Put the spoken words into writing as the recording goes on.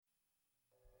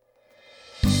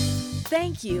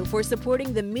Thank you for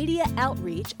supporting the media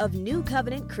outreach of New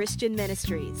Covenant Christian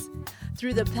Ministries.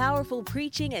 Through the powerful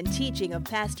preaching and teaching of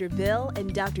Pastor Bill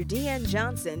and Dr. Deanne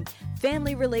Johnson,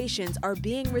 family relations are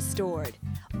being restored.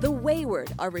 The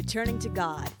wayward are returning to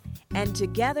God. And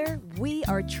together, we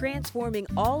are transforming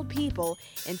all people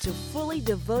into fully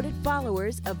devoted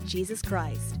followers of Jesus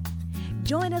Christ.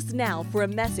 Join us now for a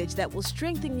message that will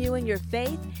strengthen you in your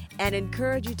faith and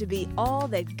encourage you to be all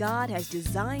that God has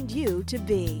designed you to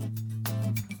be.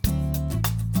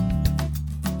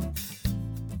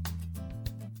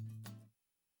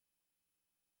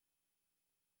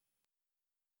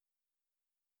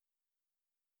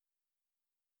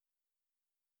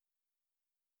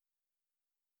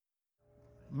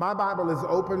 My Bible is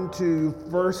open to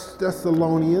 1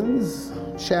 Thessalonians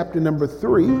chapter number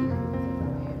 3,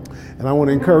 and I want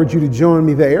to encourage you to join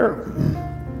me there.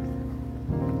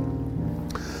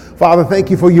 Father, thank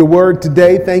you for your word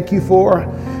today. Thank you for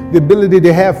the ability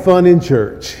to have fun in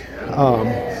church,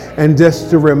 and just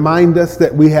to remind us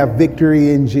that we have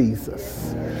victory in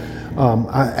Jesus.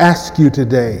 I ask you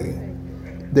today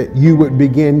that you would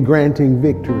begin granting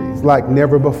victories like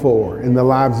never before in the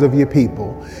lives of your people.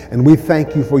 And we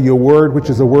thank you for your word, which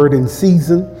is a word in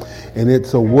season, and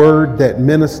it's a word that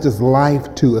ministers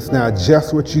life to us. Now,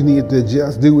 adjust what you need to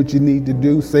adjust, do what you need to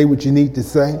do, say what you need to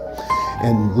say,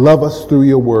 and love us through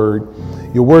your word.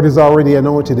 Your word is already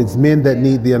anointed. It's men that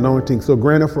need the anointing. So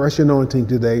grant a fresh anointing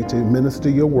today to minister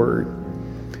your word,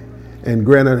 and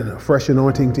grant a fresh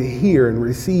anointing to hear and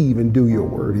receive and do your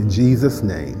word. In Jesus'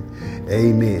 name,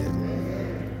 amen.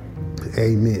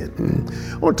 Amen.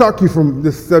 I want to talk to you from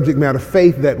this subject matter,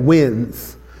 faith that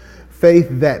wins. Faith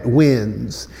that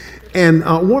wins. And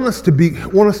I want us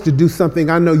to do something.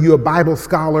 I know you are Bible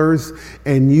scholars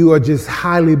and you are just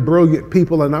highly brilliant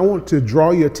people. And I want to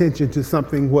draw your attention to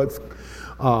something what's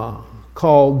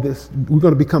called this. We're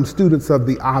going to become students of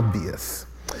the obvious.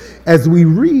 As we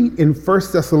read in 1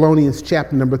 Thessalonians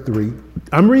chapter number 3,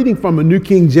 I'm reading from a New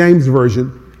King James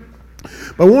Version,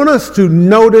 but I want us to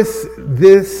notice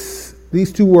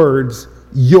these two words,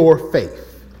 your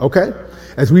faith, okay?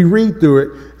 As we read through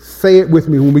it, say it with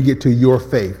me when we get to your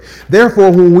faith.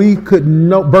 Therefore,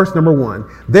 verse number 1,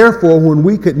 therefore, when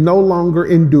we could no longer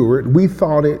endure it, we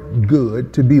thought it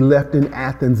good to be left in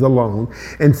Athens alone,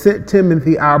 and sent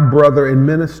Timothy, our brother and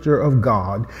minister of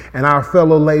God, and our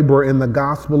fellow laborer in the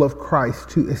gospel of Christ,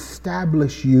 to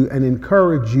establish you and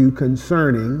encourage you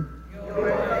concerning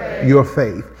your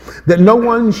faith, that no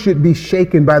one should be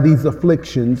shaken by these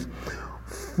afflictions,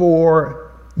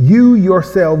 for you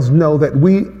yourselves know that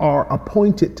we are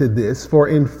appointed to this. For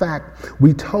in fact,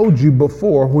 we told you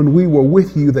before when we were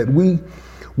with you that we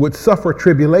would suffer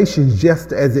tribulations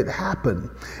just as it happened.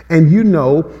 And you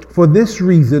know, for this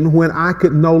reason, when I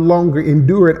could no longer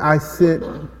endure it, I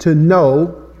sent to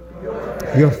know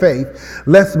your faith,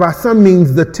 lest by some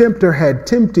means the tempter had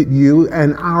tempted you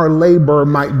and our labor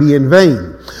might be in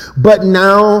vain. But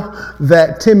now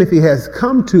that Timothy has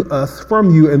come to us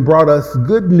from you and brought us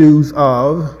good news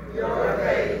of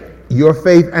your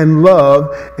faith and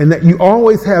love, and that you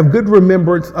always have good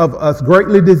remembrance of us,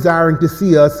 greatly desiring to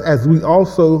see us as we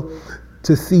also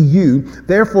to see you.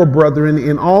 Therefore, brethren,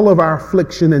 in all of our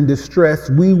affliction and distress,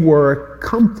 we were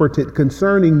comforted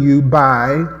concerning you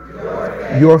by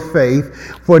your faith.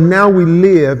 For now we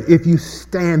live if you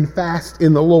stand fast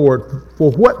in the Lord.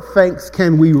 For what thanks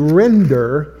can we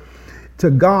render to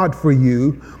God for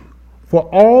you, for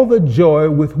all the joy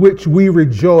with which we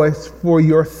rejoice for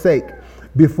your sake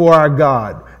before our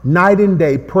God, night and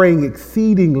day, praying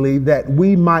exceedingly that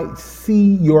we might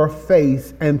see your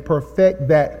face and perfect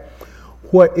that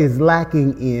what is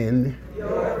lacking in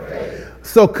your faith.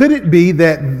 So could it be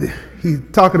that he's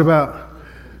talking about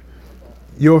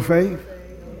your faith?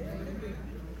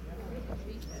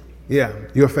 Yeah,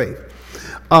 your faith.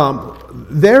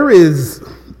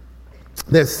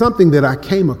 There's something that I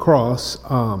came across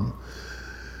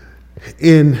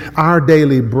in Our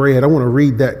Daily Bread. I want to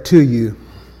read that to you.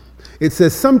 It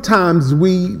says, sometimes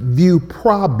we view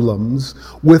problems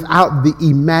without the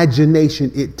imagination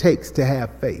it takes to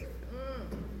have faith.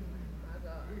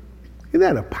 Isn't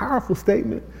that a powerful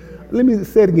statement? Let me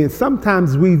say it again.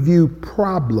 Sometimes we view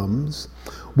problems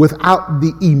without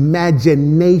the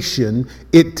imagination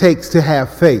it takes to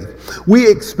have faith. We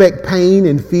expect pain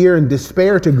and fear and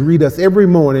despair to greet us every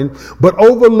morning, but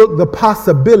overlook the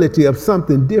possibility of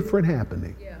something different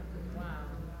happening.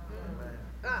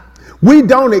 We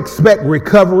don't expect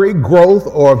recovery, growth,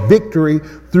 or victory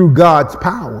through God's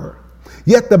power.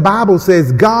 Yet the Bible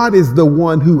says God is the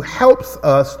one who helps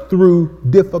us through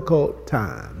difficult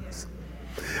times.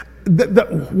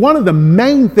 one of the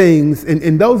main things,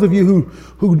 and those of you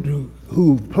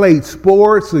who played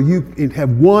sports or you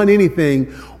have won anything,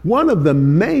 one of the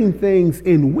main things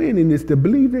in winning is to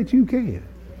believe that you can.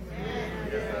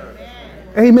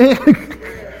 Amen.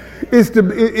 is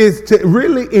to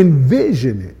really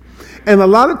envision it. And a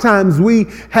lot of times we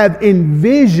have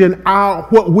envisioned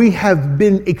what we have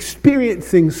been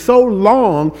experiencing so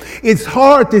long, it's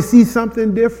hard to see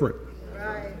something different.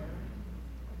 Right.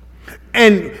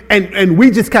 And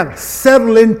we just kind of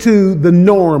settle into the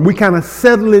norm. We kind of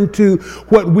settle into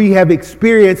what we have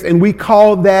experienced, and we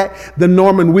call that the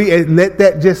norm, and we let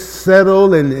that just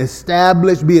settle and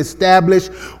be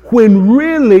established, when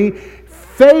really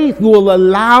faith will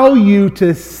allow you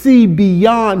to see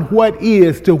beyond what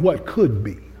is to what could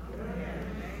be.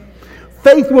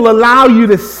 Faith will allow you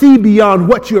to see beyond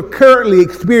what you're currently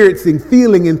experiencing,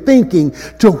 feeling, and thinking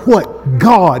to what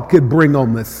God could bring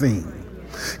on the scene.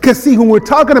 Because see, when we're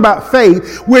talking about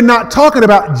faith, we're not talking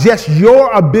about just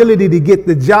your ability to get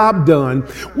the job done.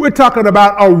 We're talking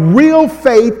about a real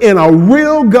faith in a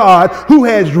real God who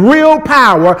has real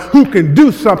power, who can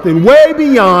do something way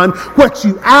beyond what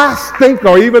you ask, think,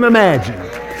 or even imagine.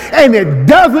 And it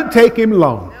doesn't take him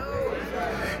long.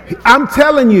 I'm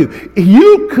telling you,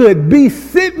 you could be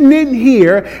sitting in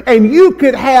here and you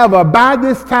could have a by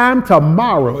this time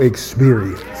tomorrow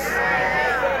experience.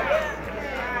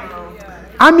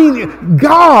 I mean,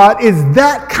 God is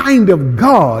that kind of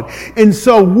God. And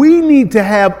so we need to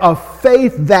have a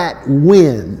faith that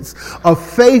wins, a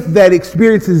faith that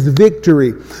experiences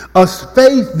victory, a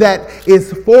faith that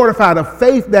is fortified, a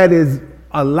faith that is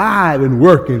alive and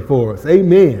working for us.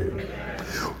 Amen.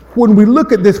 When we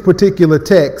look at this particular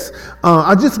text,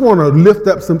 I just want to lift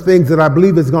up some things that I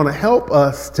believe is going to help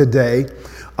us today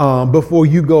before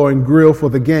you go and grill for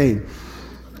the game.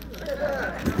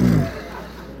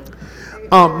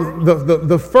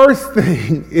 The first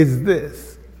thing is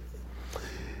this.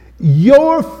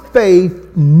 Your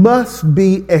faith must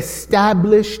be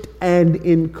established and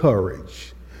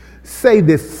encouraged. Say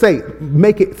this, say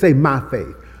my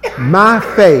faith. My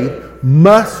faith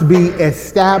must be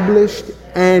established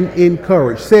and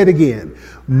encouraged. Say it again.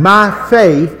 My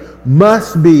faith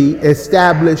must be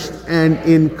established and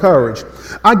encouraged.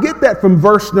 I get that from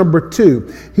verse number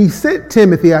 2. He sent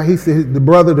Timothy, he said, the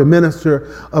brother, the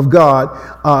minister of God,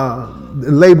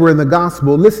 labor in the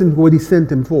gospel. Listen to what he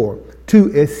sent him for.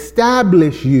 To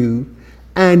establish you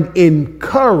and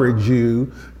encourage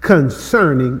you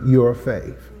concerning your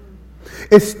faith.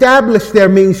 Establish there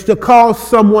means to cause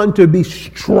someone to be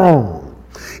strong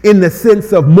in the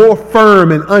sense of more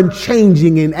firm and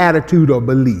unchanging in attitude or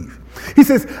belief. He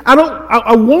says,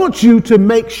 I want you to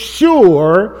make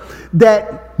sure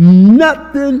that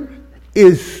nothing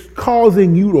is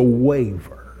causing you to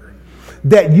waver,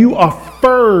 that you are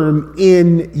firm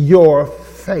in your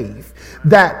faith,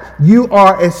 that you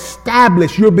are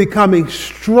established, you're becoming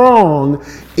strong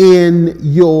in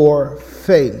your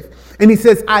faith. And he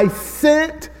says, I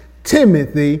sent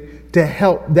Timothy to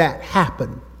help that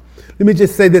happen. Let me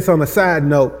just say this on a side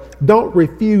note. Don't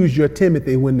refuse your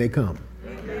Timothy when they come.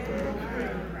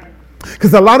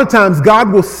 Because a lot of times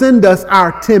God will send us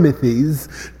our Timothys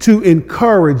to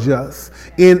encourage us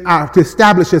to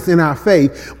establish us in our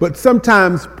faith. But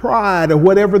sometimes pride or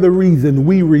whatever the reason,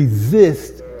 we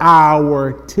resist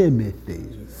our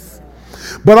Timothys.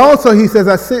 But also he says,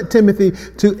 I sent Timothy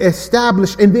to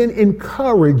establish and then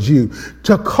encourage you,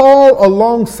 to call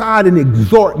alongside and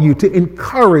exhort you, to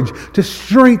encourage, to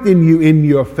strengthen you in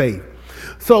your faith.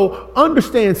 So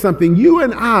understand something. You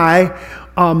and I,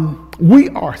 we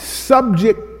are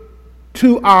subject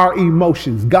to our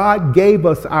emotions. God gave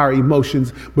us our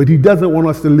emotions, but he doesn't want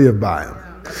us to live by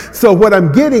them. So what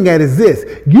I'm getting at is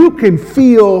this. You can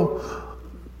feel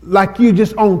like you're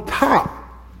just on top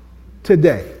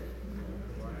today.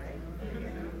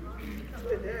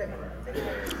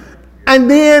 And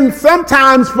then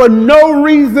sometimes for no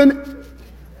reason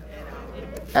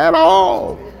at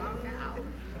all.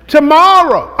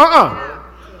 Tomorrow,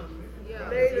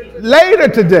 later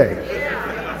today.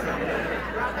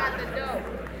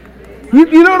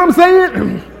 You know what I'm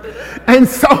saying? And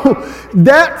so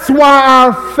that's why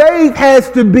our faith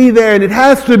has to be there and it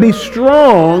has to be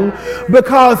strong,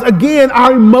 because again,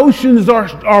 our emotions are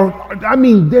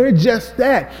they're just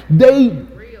that. They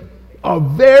are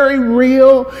very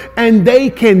real, and they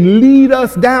can lead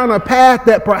us down a path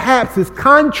that perhaps is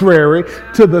contrary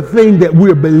to the thing that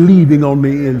we're believing on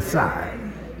the inside.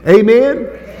 Amen?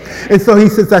 And so he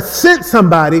says, I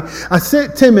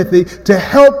sent Timothy to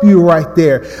help you right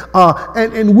there.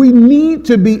 And we need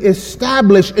to be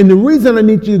established. And the reason I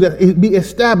need you to be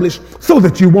established so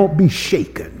that you won't be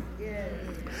shaken.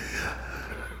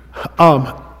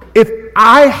 If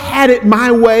I had it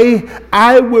my way,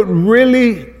 I would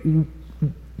really,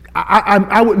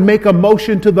 I would make a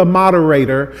motion to the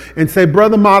moderator and say,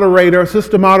 brother moderator,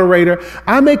 sister moderator,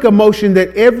 I make a motion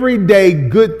that every day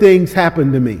good things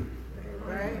happen to me.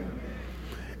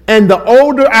 And the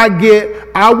older I get,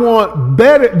 I want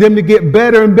them to get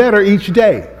better and better each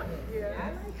day.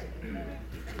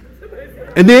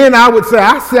 And then I would say,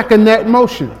 I second that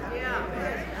motion.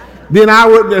 Then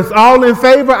it's all in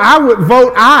favor, I would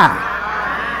vote aye.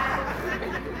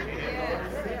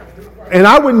 And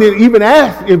I wouldn't even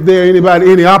ask if there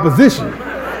any opposition.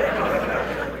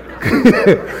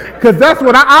 Because that's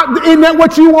what isn't that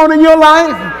what you want in your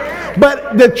life?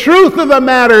 But the truth of the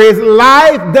matter is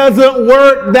life doesn't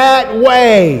work that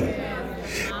way.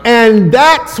 And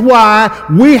that's why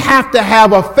we have to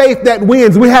have a faith that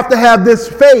wins. We have to have this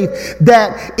faith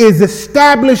that is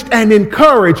established and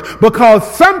encouraged, because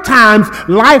sometimes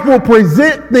life will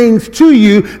present things to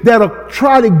you that'll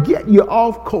try to get you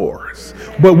off course.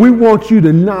 But we want you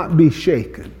to not be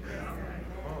shaken.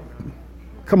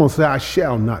 Come on, say, I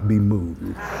shall not be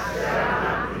moved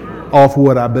off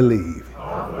what I believe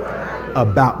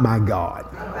about my God.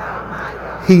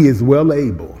 He is well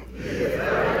able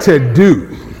to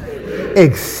do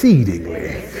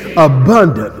exceedingly,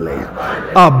 abundantly,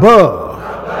 above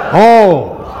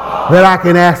all that I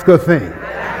can ask or think.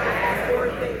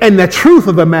 And the truth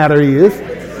of the matter is,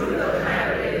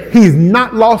 he's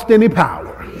not lost any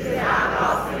power.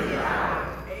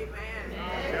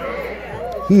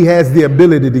 He has the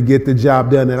ability to get the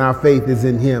job done, and our faith is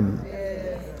in him.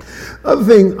 Other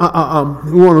thing we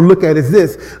want to look at is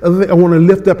this. I want to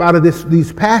lift up out of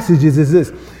these passages is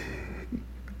this.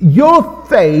 Your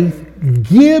faith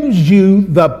gives you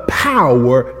the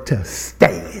power to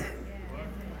stand.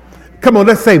 Come on,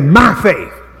 let's say my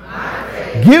faith,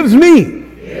 gives me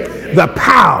the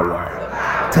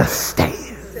power to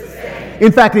stand.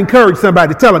 In fact, encourage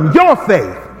somebody. Tell them your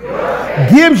faith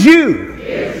gives you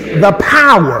the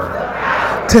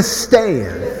power to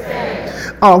stand.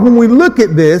 When we look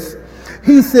at this,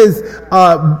 he says,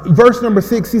 verse number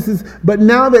 6, he says, but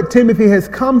now that Timothy has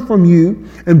come from you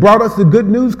and brought us the good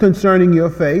news concerning your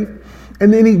faith.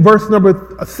 And then verse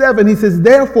number 7, he says,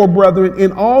 therefore, brethren,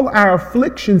 in all our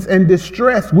afflictions and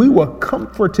distress, we were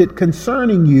comforted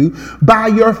concerning you by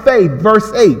your faith.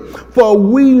 Verse 8,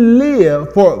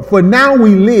 for now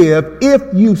we live if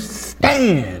you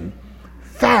stand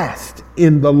fast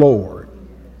in the Lord.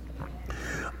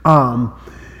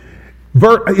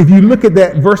 If you look at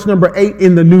that verse number 8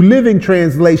 in the New Living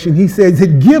Translation, he says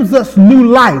it gives us new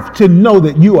life to know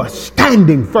that you are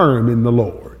standing firm in the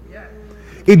Lord.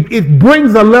 It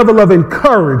brings a level of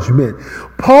encouragement.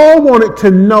 Paul wanted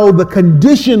to know the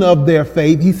condition of their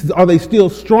faith. He says, are they still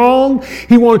strong?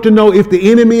 He wanted to know if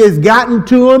the enemy has gotten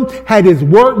to him. Had his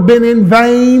work been in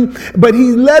vain? But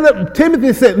he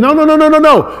Timothy said,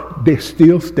 no. They're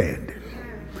still standing.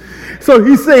 So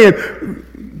he's saying,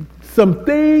 some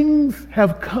things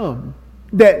have come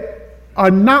that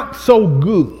are not so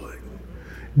good.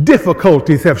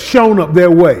 Difficulties have shown up their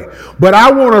way. But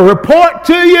I want to report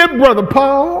to you, Brother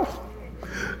Paul,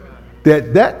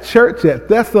 that church at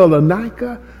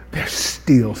Thessalonica, they're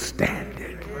still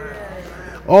standing.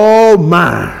 Oh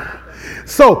my.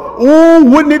 So,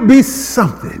 wouldn't it be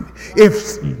something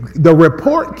if the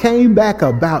report came back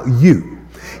about you?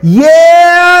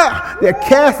 Yeah, they're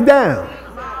cast down,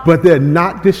 but they're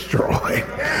not destroyed.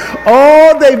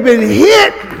 Oh, they've been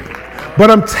hit, but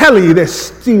I'm telling you, they're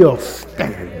still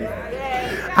standing.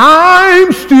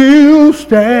 I'm still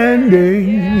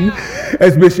standing,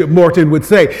 as Bishop Morton would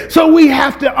say. So we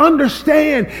have to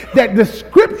understand that the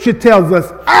scripture tells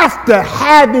us, after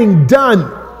having done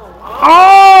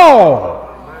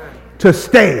all to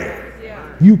stand,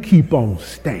 you keep on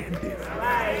standing.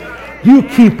 You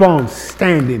keep on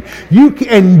standing.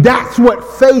 And that's what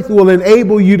faith will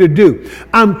enable you to do.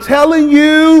 I'm telling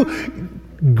you,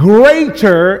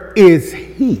 greater is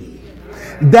he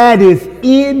that is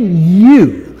in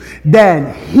you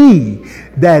than he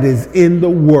that is in the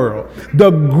world.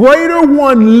 The greater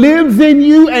one lives in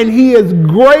you, and he is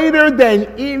greater than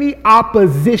any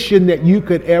opposition that you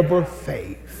could ever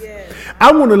face.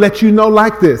 I want to let you know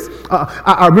like this.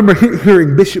 I remember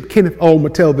hearing Bishop Kenneth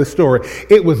Olmer tell this story.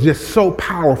 It was just so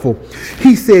powerful.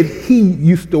 He said he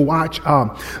used to watch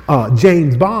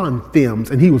James Bond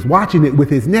films, and he was watching it with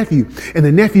his nephew. And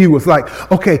the nephew was like,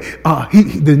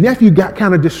 the nephew got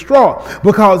kind of distraught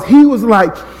because he was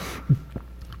like,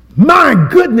 My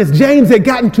goodness, James had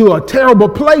gotten to a terrible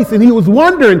place, and he was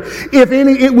wondering if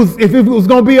it was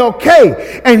going to be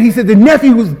okay. And he said the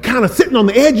nephew was kind of sitting on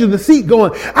the edge of the seat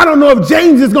going, I don't know if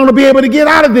James is going to be able to get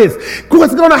out of this.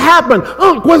 What's going to happen?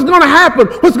 What's going to happen?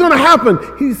 What's going to happen?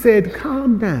 He said,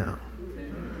 calm down.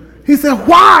 He said,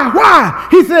 why? Why?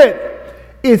 He said,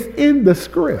 it's in the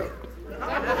script.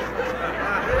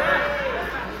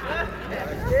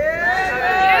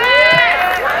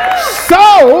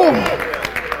 So,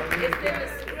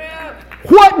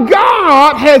 what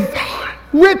God has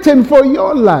written for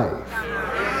your life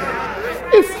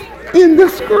is in the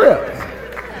script.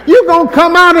 You're going to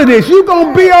come out of this. You're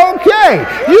going to be okay.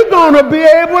 You're going to be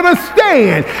able to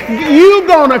stand. You're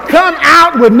going to come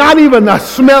out with not even a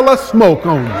smell of smoke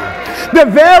on you. The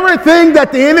very thing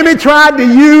that the enemy tried to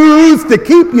use to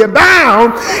keep you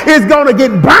bound is going to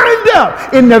get burned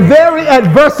up in the very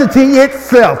adversity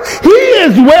itself. He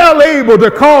is well able to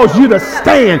cause you to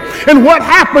stand. And what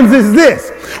happens is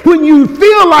this. When you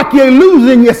feel like you're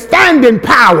losing your standing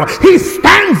power, he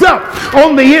stands up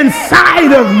on the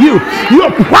inside of you.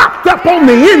 You're propped up on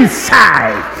the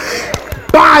inside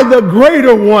by the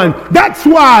greater one. That's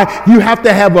why you have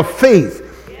to have a faith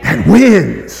that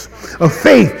wins. A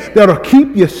faith that'll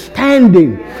keep you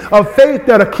standing. A faith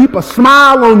that'll keep a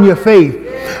smile on your face.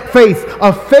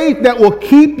 A faith that will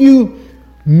keep you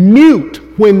mute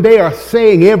when they are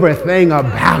saying everything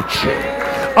about you.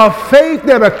 A faith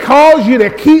that'll cause you to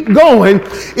keep going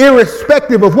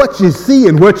irrespective of what you see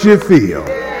and what you feel.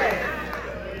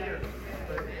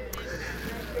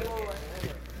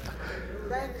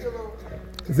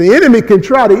 The enemy can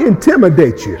try to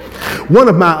intimidate you.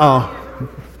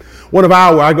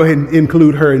 I'll go ahead and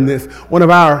include her in this. One of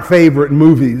our favorite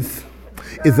movies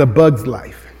is A Bug's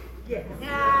Life.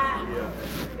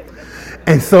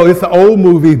 And so it's an old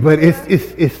movie, but it's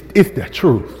the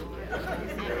truth.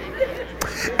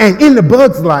 And in The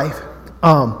Bug's Life,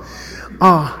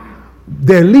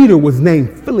 their leader was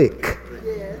named Flick.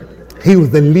 He was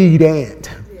the lead ant.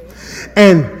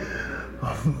 And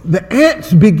the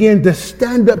ants began to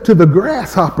stand up to the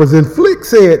grasshoppers, and Flick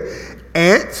said,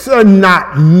 ants are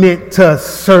not meant to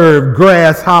serve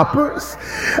grasshoppers.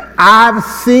 I've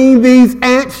seen these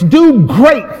ants do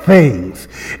great things.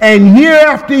 And year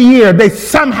after year, they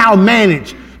somehow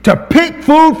manage to pick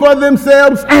food for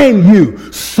themselves and you.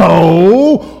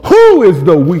 So, who is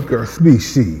the weaker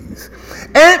species?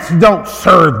 Ants don't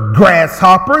serve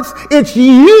grasshoppers. It's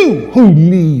you who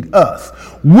need us.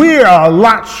 We're a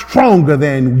lot stronger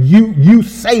than you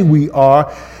say we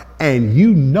are, and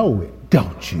you know it,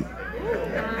 don't you?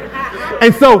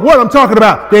 And so what I'm talking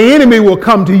about, the enemy will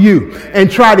come to you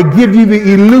and try to give you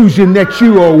the illusion that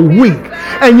you are weak.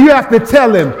 And you have to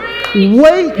tell him,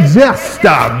 wait just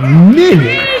a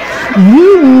minute.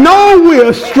 You know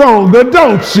we're stronger,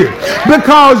 don't you?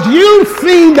 Because you've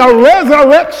seen the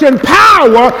resurrection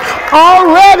power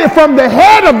already from the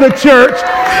head of the church,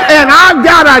 and I've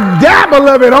got a dabble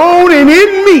of it on and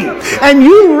in me. And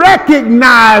you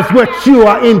recognize what you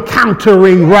are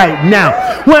encountering right now.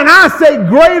 When I say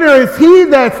greater is he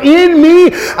that's in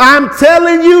me, I'm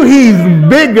telling you he's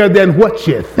bigger than what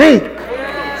you think.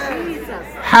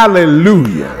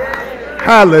 Hallelujah.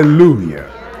 Hallelujah.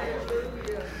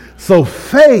 So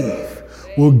faith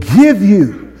will give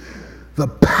you the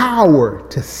power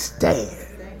to stand.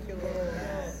 Thank you, Lord.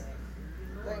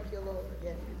 Thank you, Lord.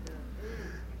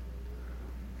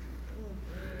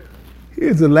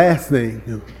 Here's the last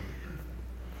thing.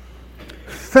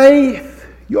 Faith,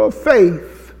 your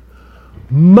faith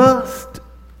must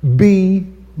be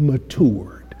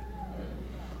matured.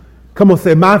 Come on,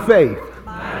 say, my faith,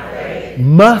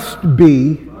 must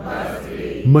be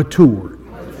matured.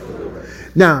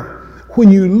 Now, when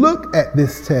you look at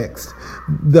this text,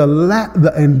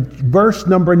 in verse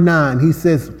number 9, he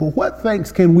says, for what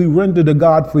thanks can we render to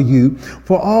God for you,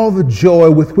 for all the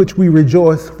joy with which we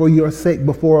rejoice for your sake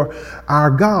before our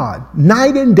God,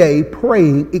 night and day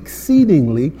praying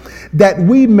exceedingly that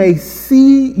we may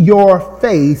see your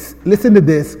face, listen to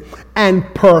this, and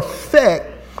perfect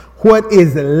what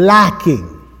is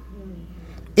lacking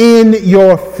in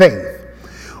your faith.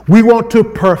 We want to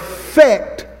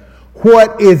perfect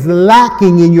what is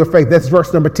lacking in your faith. That's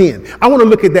verse number 10. I want to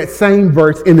look at that same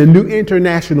verse in the New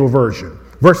International Version.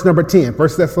 Verse number 10, 1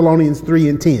 Thessalonians 3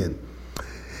 and 10.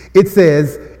 It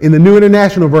says in the New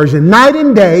International Version, night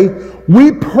and day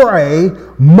we pray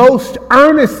most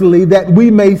earnestly that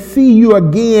we may see you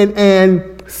again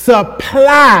and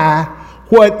supply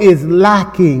what is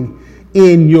lacking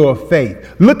in your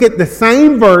faith. Look at the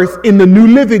same verse in the New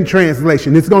Living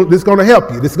Translation. This is going to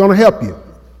help you. This is going to help you.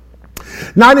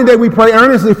 Night and day we pray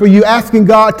earnestly for you, asking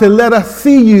God to let us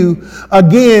see you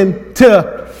again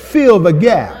to fill the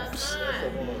gaps.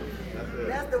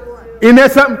 That's the one. Isn't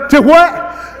that something? To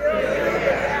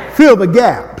what? Fill the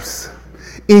gaps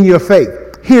in your faith.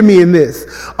 Hear me in this.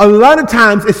 A lot of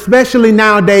times, especially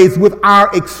nowadays with our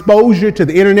exposure to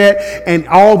the internet and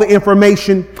all the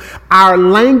information, our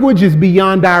language is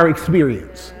beyond our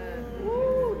experience.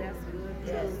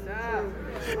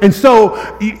 And so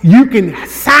you can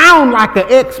sound like an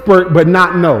expert but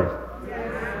not know.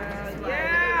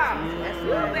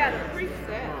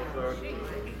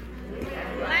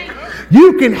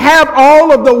 You can have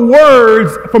all of the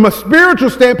words from a spiritual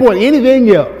standpoint, anything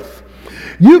else.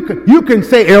 You can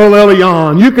say El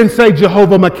Elyon, you can say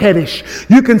Jehovah Makedesh,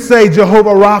 you can say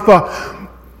Jehovah Rapha,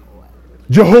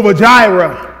 Jehovah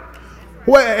Jireh.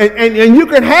 Well, and you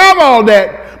can have all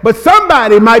that, but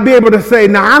somebody might be able to say,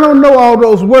 now I don't know all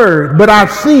those words, but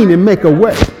I've seen him make a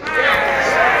way.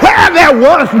 Well, there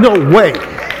was no way.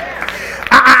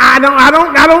 I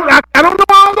don't know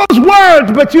all those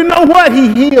words, but you know what?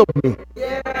 He healed me.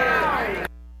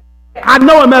 I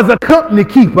know him as a company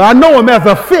keeper. I know him as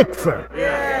a fixer.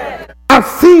 I've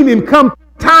seen him come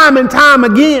time and time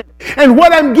again. And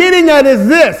what I'm getting at is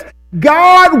this.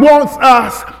 God wants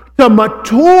us to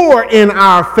mature in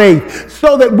our faith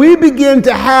so that we begin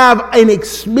to have an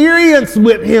experience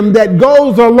with him that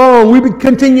goes along. We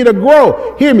continue to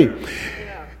grow. Hear me.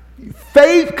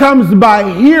 Faith comes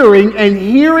by hearing, and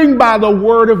hearing by the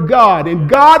word of God. And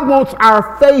God wants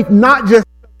our faith not just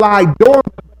to lie dormant,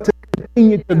 but to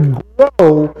continue to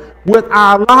grow with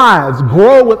our lives,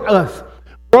 grow with us,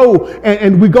 grow.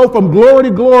 And we go from glory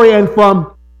to glory and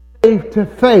from faith to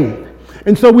faith.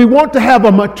 And so we want to have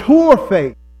a mature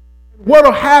faith. What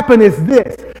will happen is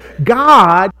this.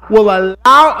 God will allow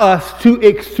us to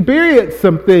experience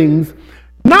some things,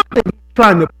 not that he's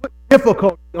trying to put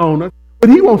difficulty on us, but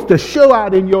he wants to show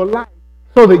out in your life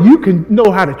so that you can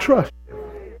know how to trust him.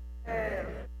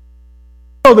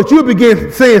 So that you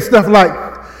begin saying stuff like,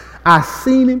 I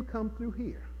seen him come through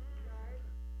here.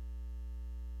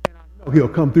 And I know he'll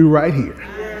come through right here.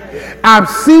 I've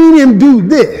seen him do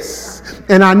this,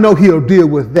 and I know he'll deal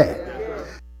with that.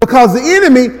 Because the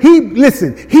enemy,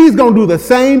 he's going to do the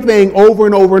same thing over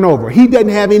and over and over. He doesn't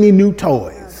have any new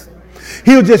toys.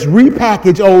 He'll just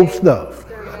repackage old stuff.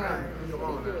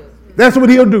 That's what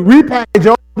he'll do. Repackage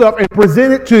old stuff and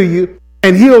present it to you.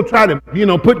 And he'll try to,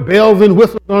 put bells and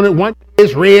whistles on it. One day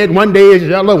it's red, one day it's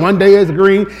yellow, one day it's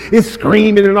green. It's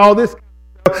screaming and all this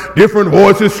stuff. Different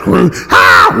voices scream,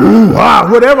 ah, ooh, ah,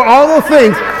 whatever, all those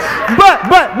things.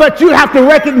 But you have to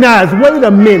recognize, wait a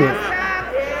minute.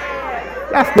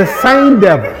 That's the same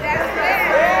devil.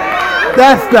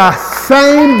 That's the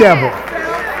same devil.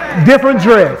 Different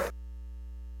dress.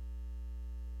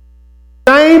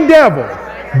 Same devil.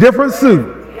 Different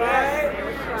suit.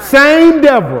 Same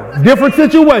devil. Different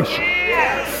situation.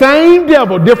 Same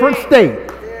devil. Different state.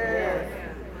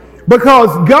 Because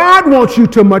God wants you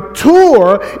to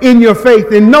mature in your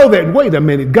faith and know that, wait a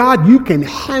minute, God, you can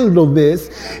handle this.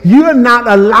 You're not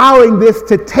allowing this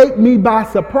to take me by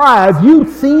surprise.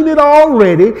 You've seen it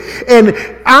already, and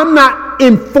I'm not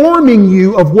informing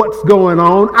you of what's going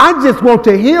on. I just want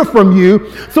to hear from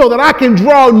you so that I can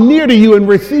draw near to you and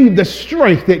receive the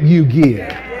strength that you give.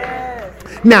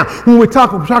 Now, when we're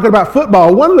talking about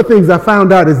football, one of the things I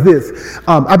found out is this.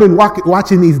 I've been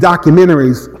watching these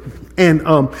documentaries. And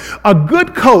a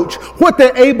good coach, what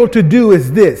they're able to do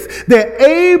is this. They're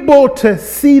able to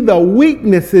see the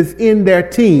weaknesses in their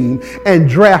team and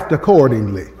draft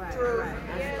accordingly.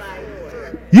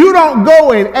 You don't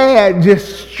go and add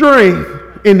just strength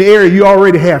in the area you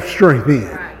already have strength in.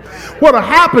 What will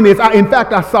happen is, in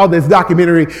fact, I saw this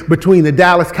documentary between the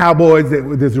Dallas Cowboys,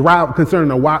 this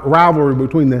concerning a rivalry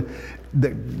between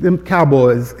them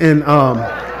Cowboys and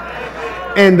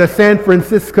the San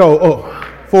Francisco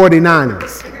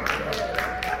 49ers.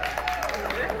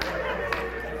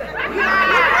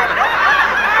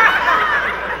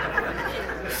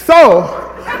 So,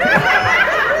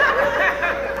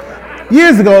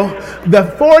 years ago,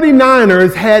 the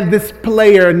 49ers had this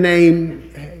player named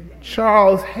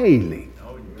Charles Haley.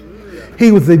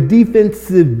 He was a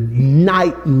defensive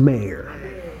nightmare.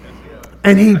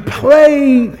 And he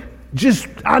played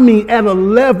at a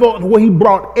level where he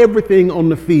brought everything on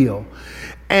the field.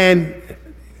 And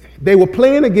they were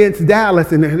playing against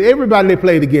Dallas, and everybody they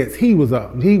played against, he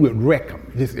would wreck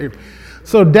them.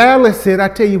 So Dallas said, I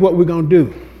tell you what we're going to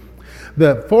do.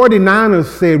 The 49ers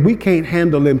said, we can't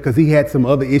handle him because he had some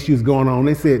other issues going on.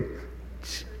 They said,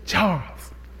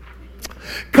 Charles,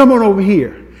 come on over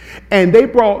here. And they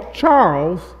brought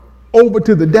Charles over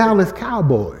to the Dallas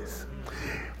Cowboys,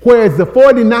 whereas the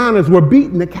 49ers were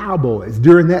beating the Cowboys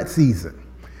during that season.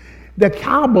 The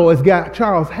Cowboys got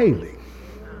Charles Haley.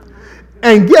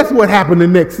 And guess what happened the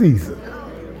next season?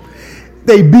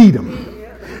 They beat him.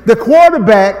 The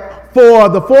quarterback for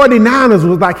the 49ers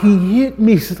was like, he hit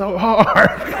me so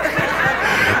hard.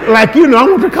 Like, I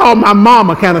want to call my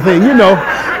mama kind of thing,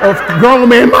 a grown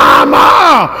man,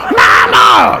 mama.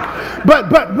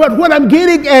 But what I'm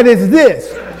getting at is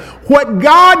this. What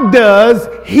God does,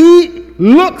 he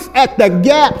looks at the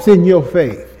gaps in your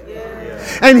faith.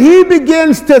 And he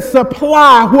begins to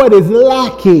supply what is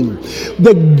lacking.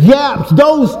 The gaps,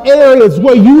 those areas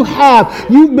where you've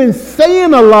been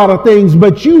saying a lot of things,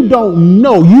 but you don't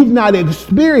know. You've not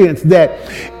experienced that.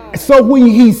 So when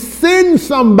he sends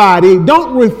somebody,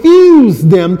 don't refuse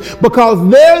them, because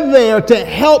they're there to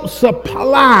help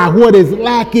supply what is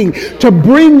lacking, to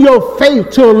bring your faith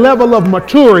to a level of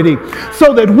maturity,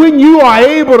 so that when you are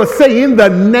able to say, in the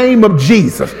name of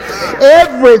Jesus,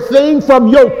 everything from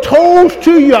your toes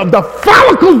to the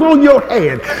follicles on your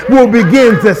head will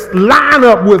begin to line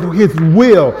up with his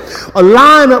will,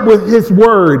 line up with his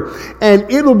word,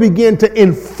 and it'll begin to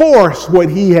enforce what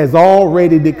he has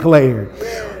already declared.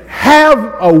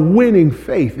 Have a winning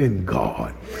faith in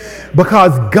God,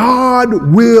 because God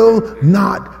will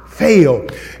not fail.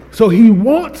 So he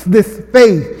wants this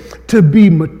faith to be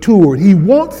matured. He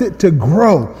wants it to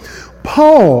grow.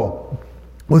 Paul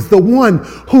was the one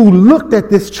who looked at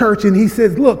this church and he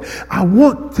says, look, I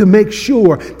want to make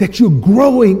sure that you're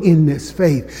growing in this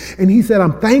faith. And he said,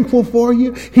 I'm thankful for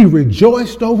you. He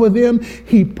rejoiced over them.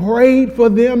 He prayed for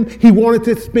them. He wanted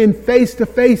to spend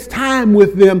face-to-face time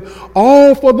with them,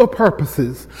 all for the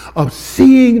purposes of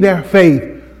seeing their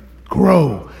faith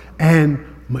grow and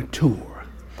mature.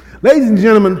 Ladies and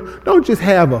gentlemen, don't just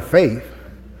have a faith.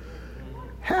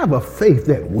 Have a faith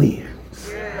that wins.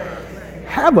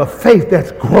 Have a faith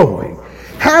that's growing.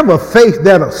 Have a faith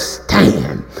that'll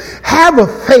stand. Have a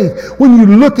faith, when you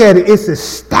look at it, it's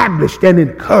established and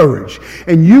encouraged.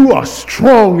 And you are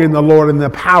strong in the Lord and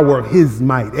the power of his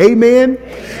might. Amen?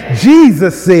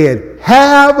 Jesus said,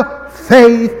 have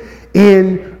faith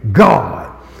in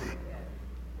God.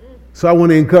 So I want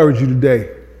to encourage you today.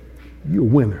 You're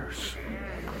winners.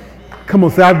 Come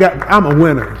on, say, I'm a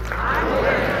winner.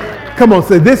 Come on,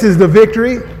 say, this is the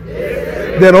victory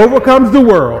that overcomes the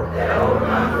world,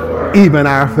 even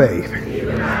our faith.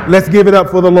 Let's give it up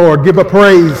for the Lord. Give a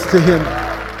praise to him.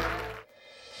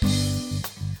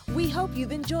 We hope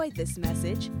you've enjoyed this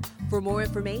message. For more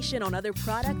information on other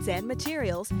products and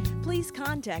materials, please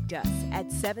contact us at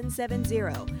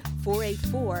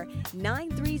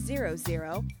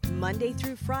 770-484-9300, Monday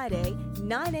through Friday,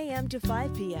 9 a.m. to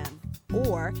 5 p.m.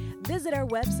 Or visit our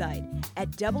website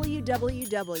at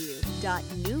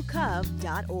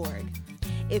www.newcov.org.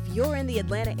 If you're in the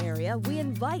Atlanta area, we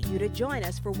invite you to join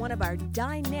us for one of our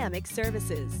dynamic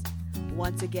services.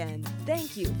 Once again,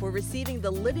 thank you for receiving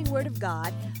the living Word of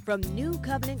God from New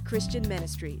Covenant Christian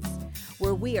Ministries,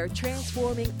 where we are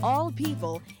transforming all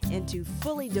people into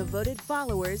fully devoted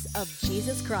followers of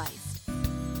Jesus Christ.